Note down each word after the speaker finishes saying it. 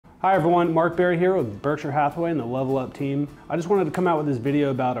Hi everyone, Mark Berry here with Berkshire Hathaway and the Level Up team. I just wanted to come out with this video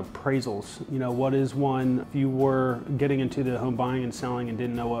about appraisals. You know, what is one? If you were getting into the home buying and selling and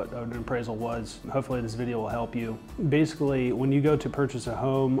didn't know what an appraisal was, hopefully this video will help you. Basically, when you go to purchase a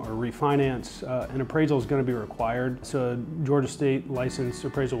home or refinance, an appraisal is going to be required. So a Georgia State licensed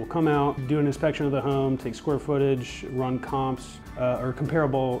appraiser will come out, do an inspection of the home, take square footage, run comps, or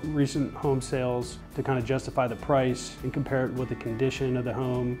comparable recent home sales to kind of justify the price and compare it with the condition of the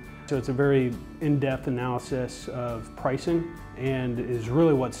home. So it's a very in-depth analysis of pricing and is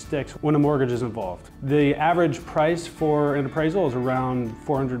really what sticks when a mortgage is involved. The average price for an appraisal is around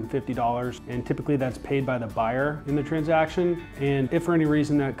 $450, and typically that's paid by the buyer in the transaction. And if for any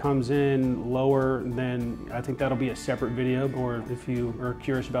reason that comes in lower, then I think that'll be a separate video, or if you are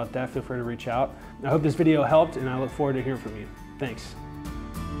curious about that, feel free to reach out. I hope this video helped, and I look forward to hearing from you. Thanks.